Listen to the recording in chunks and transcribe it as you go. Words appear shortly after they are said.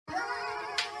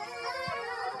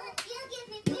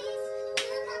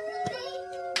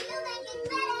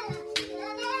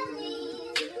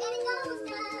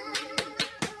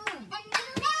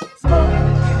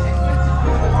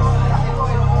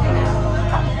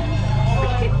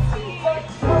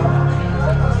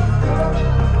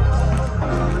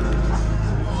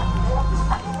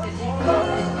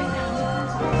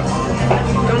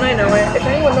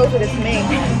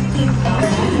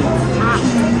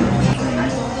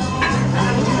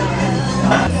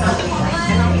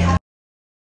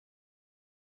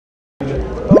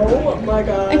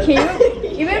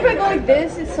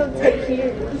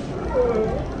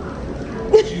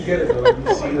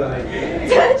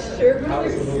That shirt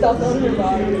was like stuck on her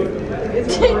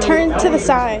body. Turn to the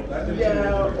side.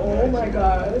 Yeah, oh my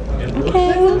god.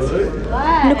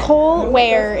 Okay. Nicole,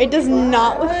 where? It does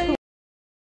not look.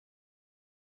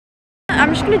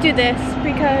 I'm just gonna do this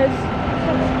because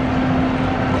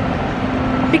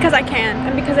I can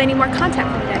and because I need more content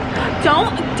for the day.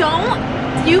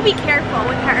 Don't you be careful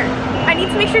with her. I need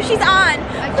to make sure she's on.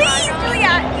 Please,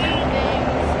 Juliet.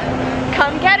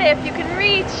 Come get it if you can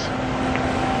reach.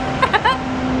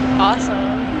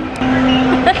 Awesome.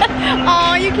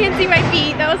 Oh, you can't see my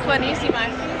feet. That was funny. You see my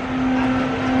feet?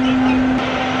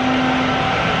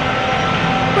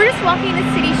 We're just walking the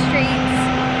city streets.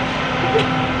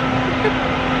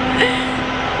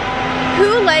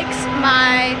 Who likes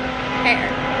my hair?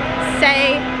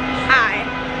 Say hi.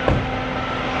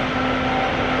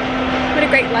 What a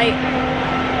great light.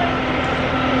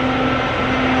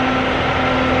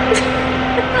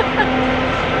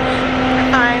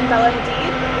 I'm Bella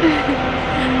Hadid.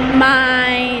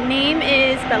 My name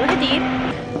is Bella Hadid.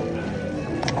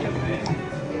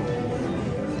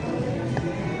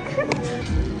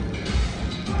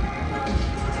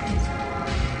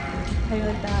 How do you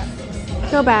like that?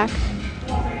 Go back.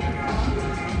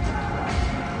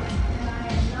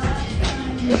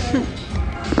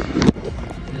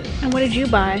 And what did you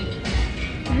buy?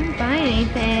 I didn't buy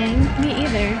anything. Me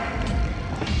either.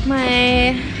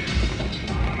 My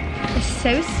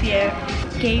associate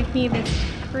gave me this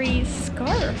free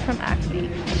scarf from Acme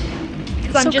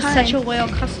because I'm just such a loyal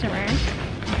customer.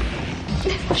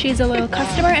 She's a loyal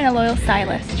customer and a loyal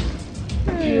stylist.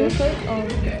 You look like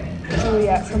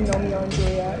Juliet from Romeo and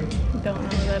Juliet. Don't know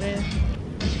who that is.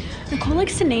 Nicole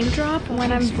likes to name drop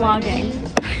when I'm vlogging.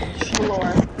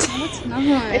 Velour. What's not?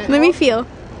 Let me feel.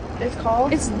 It's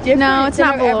called? It's different. No, it's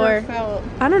not than I've velour. ever felt.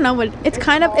 I don't know what it's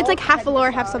kind of. It's like half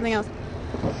velour, half something else.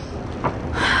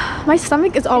 My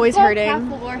stomach is always hurting. Half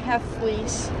velour, half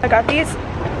fleece. I got these.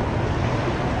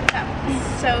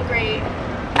 So great.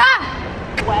 Ah!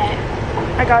 Wet.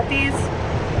 I got these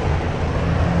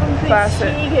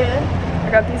glasses. I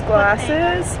got these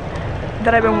glasses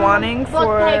that I've been wanting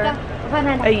for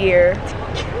a year.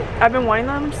 I've been wanting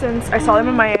them since I saw them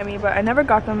in Miami, but I never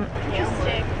got them.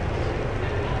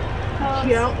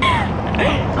 Cute.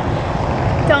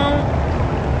 Don't.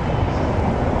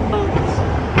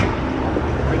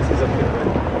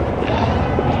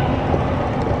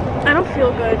 I don't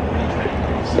feel good.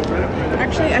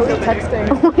 Actually, I feel texting.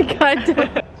 Oh my god.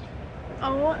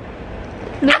 Oh.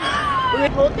 No.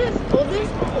 Wait, hold this, hold this,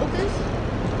 hold this.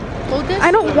 Hold this.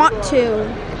 I don't want to.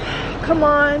 Come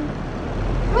on.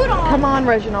 Hold on. Come on,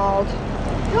 Reginald.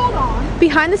 Hold on.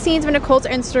 Behind the scenes of Nicole's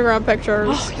Instagram pictures.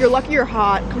 Oh, you're lucky you're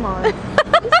hot. Come on.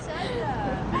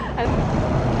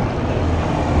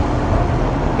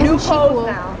 New Isn't she pose cool?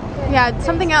 now. Yeah,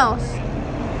 something else.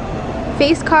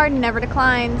 Face card never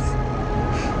declines.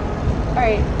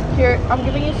 Alright, here, I'm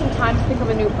giving you some time to think of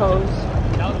a new pose.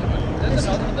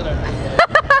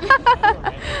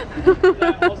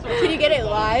 Can you get it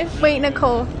live? Wait,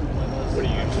 Nicole.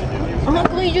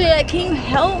 Uncle Juliet, can you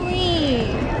help me?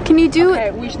 Can you do?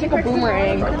 Okay, we should take a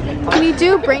boomerang. Can you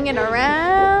do bring it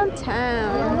around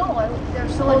town?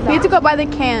 We have to go by the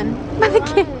can. By the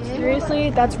can. Seriously,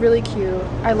 that's really cute.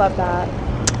 I love that.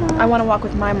 I want to walk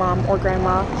with my mom or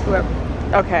grandma. Whoever.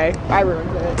 Okay, I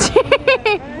ruined it.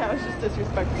 That was just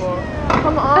disrespectful.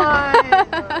 Come on.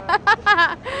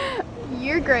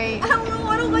 You're great. I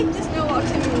don't like this no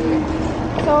activity.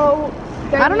 So,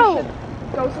 then I don't we know. should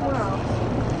go somewhere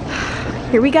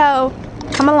else. Here we go.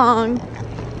 Come along.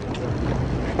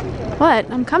 What?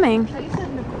 I'm coming.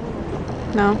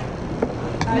 No.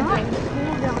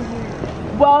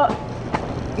 Well,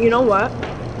 you know what?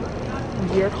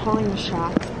 You're calling the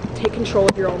shots. Take control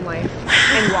of your own life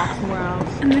and walk somewhere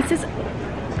else. And this is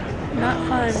not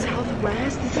fun.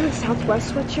 Southwest? This is a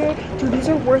Southwest sweatshirt? Dude, these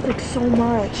are worth like so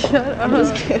much. I'm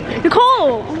just kidding.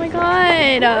 Nicole! Oh my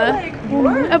god.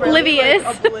 Oblivious.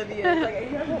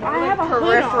 I have a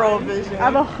peripheral vision. I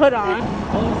have a hood on.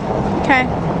 Okay.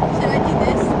 Should I do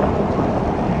this?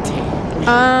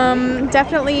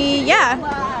 Definitely, yeah.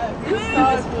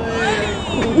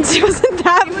 She wasn't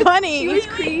that funny. She was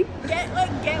creep. Get where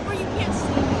you can't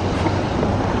see.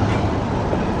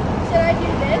 Should I do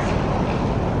this?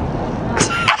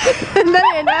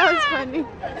 That was funny.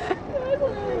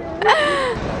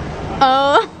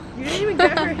 Oh. You didn't even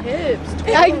get her hips.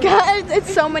 I got it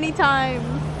so many times.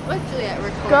 Let's do that.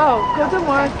 Go to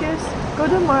Marcus. Go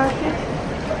to Marcus.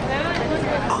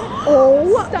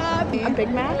 Oh, stop. A Big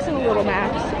Max and a Little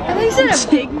Max. I think you said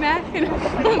a Big Mac.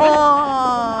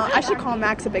 Oh, I should call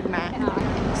Max a Big Mac.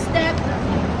 Step.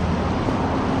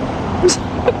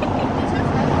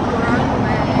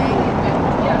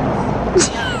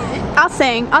 I'll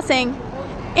sing.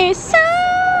 It's so.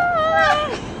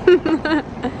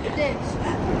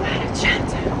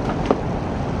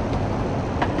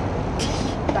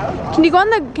 Can you go on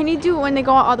the? Can you do when they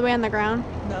go all the way on the ground?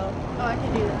 No. Oh, I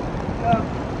can do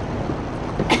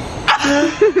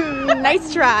that.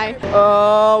 Nice try.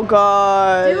 Oh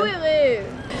God. Do it, Liz.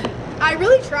 I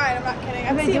really tried. I'm not kidding.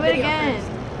 I'm gonna do it again.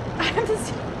 I have to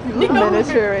see. You're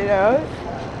miniature right now.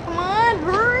 Come on,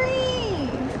 hurry.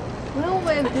 Little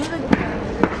Liv, do the.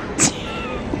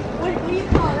 What do you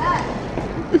call that?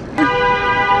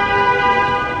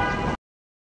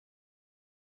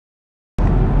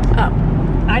 Oh,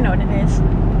 I know what it is.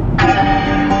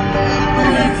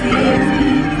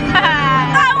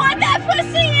 I want that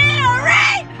pussy in a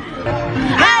ring.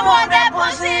 I want that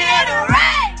pussy in a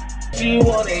ring. She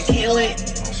wanna kill it.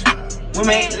 We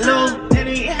make love, then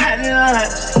we had to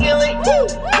steal it. Woo,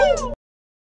 woo.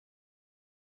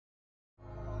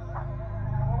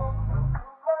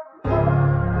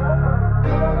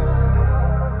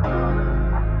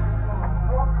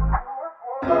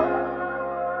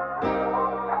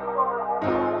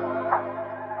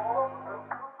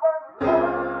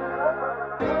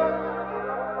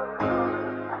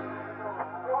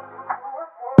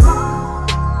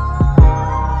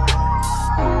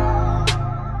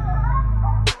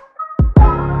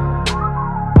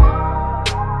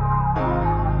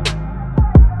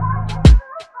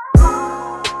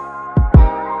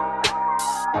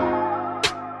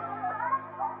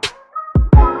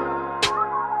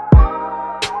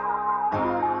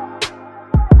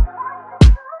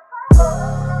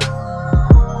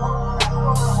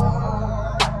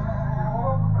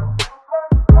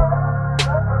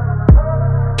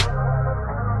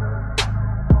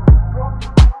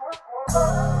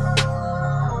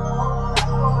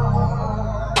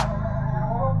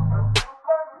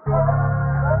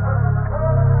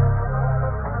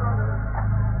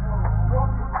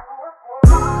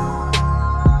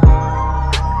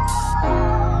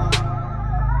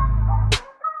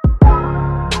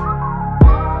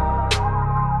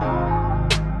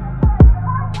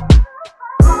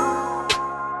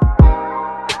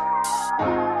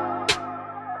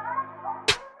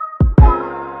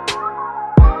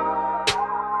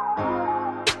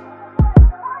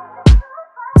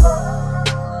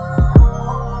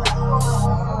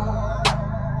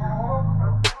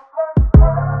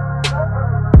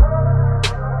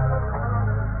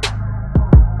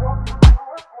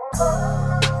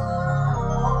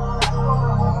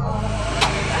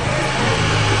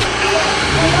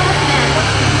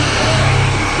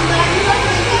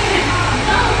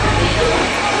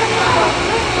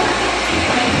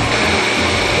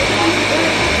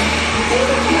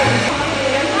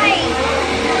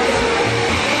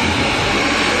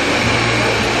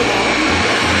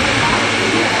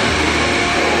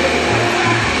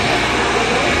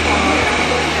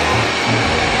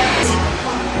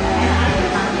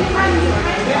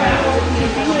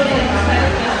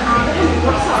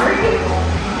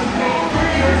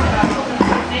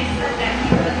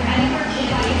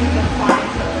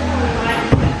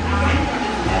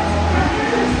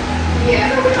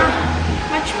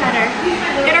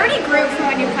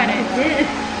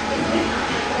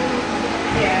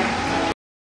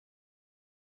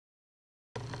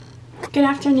 Good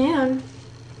afternoon.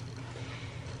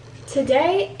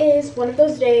 Today is one of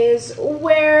those days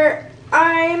where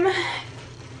I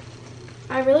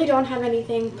really don't have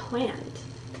anything planned.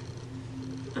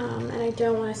 And I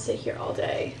don't want to sit here all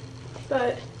day.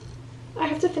 But I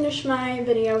have to finish my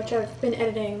video, which I've been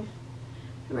editing.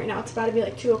 And right now it's about to be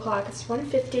like 2 o'clock. It's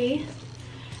 1:50.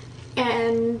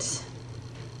 And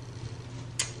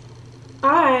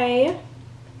I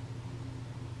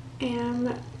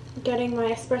am getting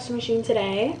my espresso machine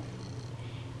today,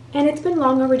 and it's been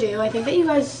long overdue. I think that you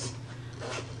guys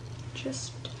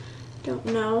just don't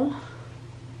know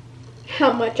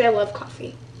how much I love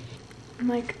coffee. I'm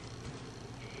like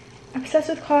obsessed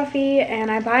with coffee, and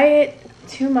I buy it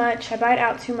too much. I buy it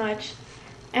out too much,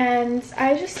 and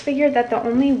I just figured that the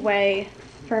only way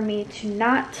for me to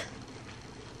not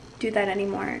do that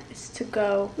anymore is to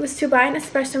buy an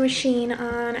espresso machine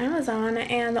on Amazon,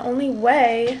 and the only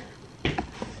way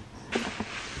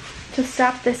to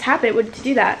stop this habit would to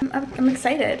do that. I'm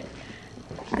excited.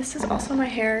 This is also my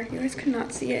hair. You guys could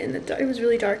not see it in the dark. It was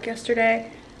really dark yesterday,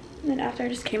 and then after I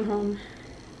just came home,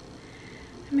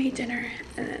 I made dinner,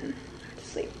 and then I went to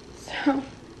sleep. So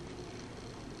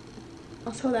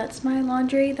also that's my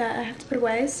laundry that I have to put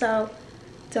away, so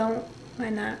don't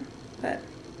mind that. But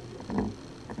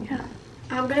yeah,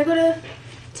 I'm gonna go to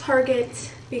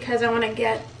Target because I want to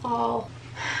get all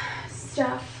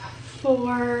stuff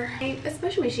for a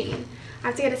espresso machine. I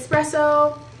have to get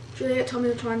espresso. Juliet told me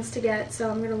which ones to get, so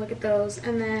I'm gonna look at those.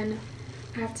 And then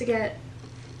I have to get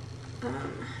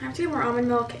more almond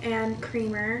milk and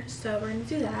creamer, so we're gonna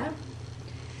do that.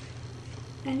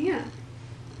 And yeah.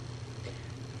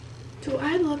 Do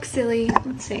I look silly?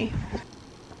 Let's see.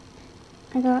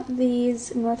 I got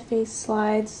these North Face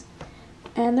slides,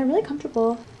 and they're really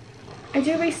comfortable. I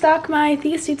do restock my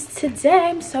Thea suits today.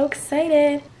 I'm so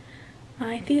excited.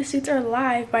 My Thea suits are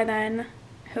live by then.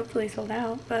 Hopefully sold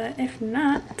out, but if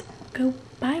not, go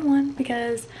buy one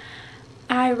because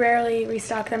I rarely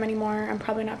restock them anymore. I'm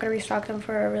probably not going to restock them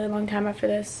for a really long time after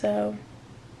this, so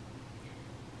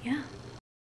yeah.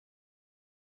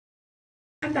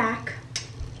 I'm back.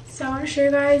 So I want to show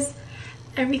you guys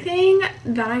everything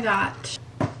that I got.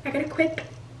 I got a quick,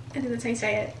 I think that's how you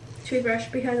say it, toothbrush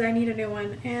because I need a new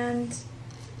one, and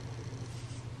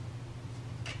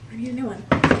I need a new one.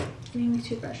 I need a new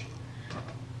toothbrush.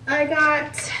 They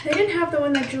didn't have the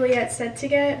one that Juliet said to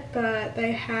get, but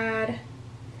they had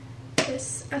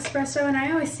this espresso, and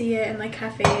I always see it in like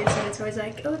cafes, and it's always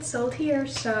like, oh, it's sold here,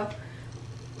 so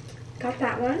got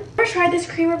that one. I've never tried this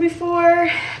creamer before,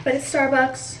 but it's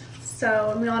Starbucks,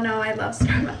 so we all know I love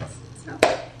Starbucks, so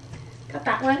got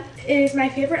that one. It is my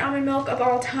favorite almond milk of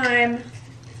all time,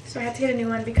 so I have to get a new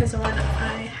one because the one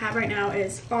I have right now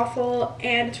is awful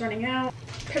and it's running out.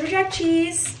 Pepper jack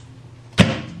cheese.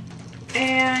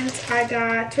 And I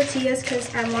got tortillas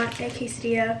because I want a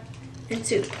quesadilla and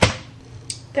soup.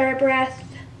 TheraBreath.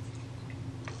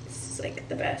 This is like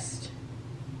the best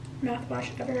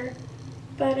mouthwash ever.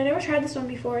 But I never tried this one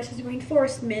before. It says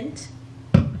Rainforest Mint.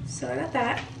 So I got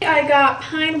that. I got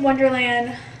Pine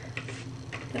Wonderland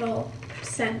little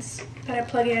scents that I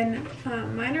plug in.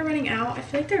 Mine are running out. I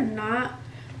feel like they're not,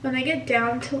 when they get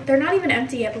down to, they're not even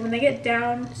empty yet, but when they get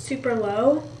down super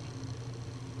low,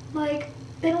 like,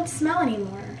 they don't smell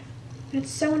anymore.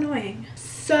 It's so annoying.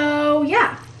 So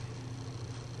yeah,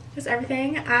 that's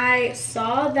everything. I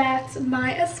saw that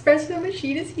my espresso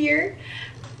machine is here,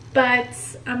 but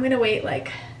I'm gonna wait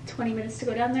like 20 minutes to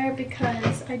go down there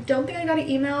because I don't think I got an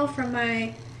email from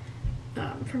my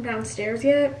from downstairs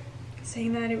yet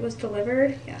saying that it was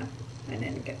delivered. Yeah, I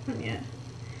didn't get one yet,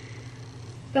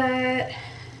 but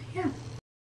yeah.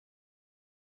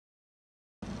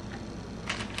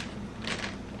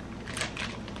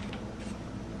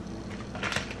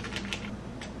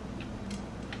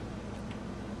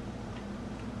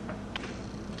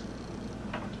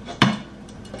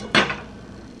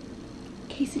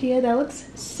 Quesadilla, that looks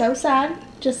so sad,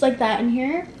 just like that in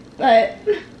here, but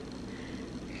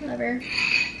whatever.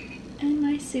 And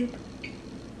my soup.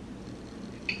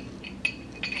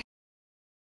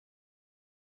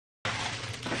 Are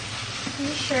you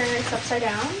sure it's upside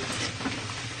down?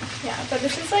 Yeah, but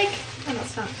this is like, oh no,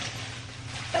 it's not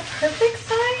the perfect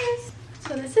size.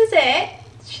 So this is it.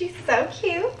 She's so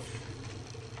cute.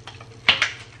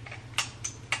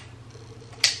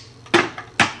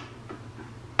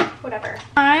 Whatever.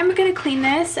 I'm gonna clean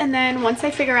this, and then once I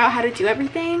figure out how to do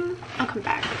everything, I'll come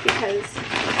back because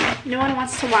no one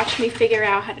wants to watch me figure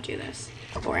out how to do this.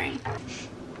 Boring.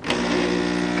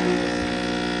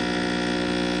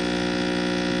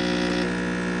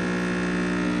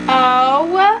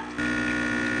 Oh.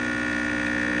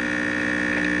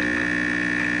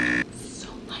 So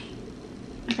light.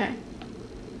 Okay.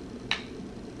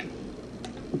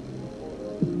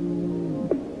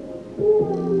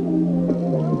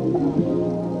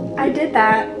 I did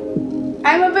that.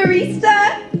 I'm a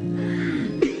barista.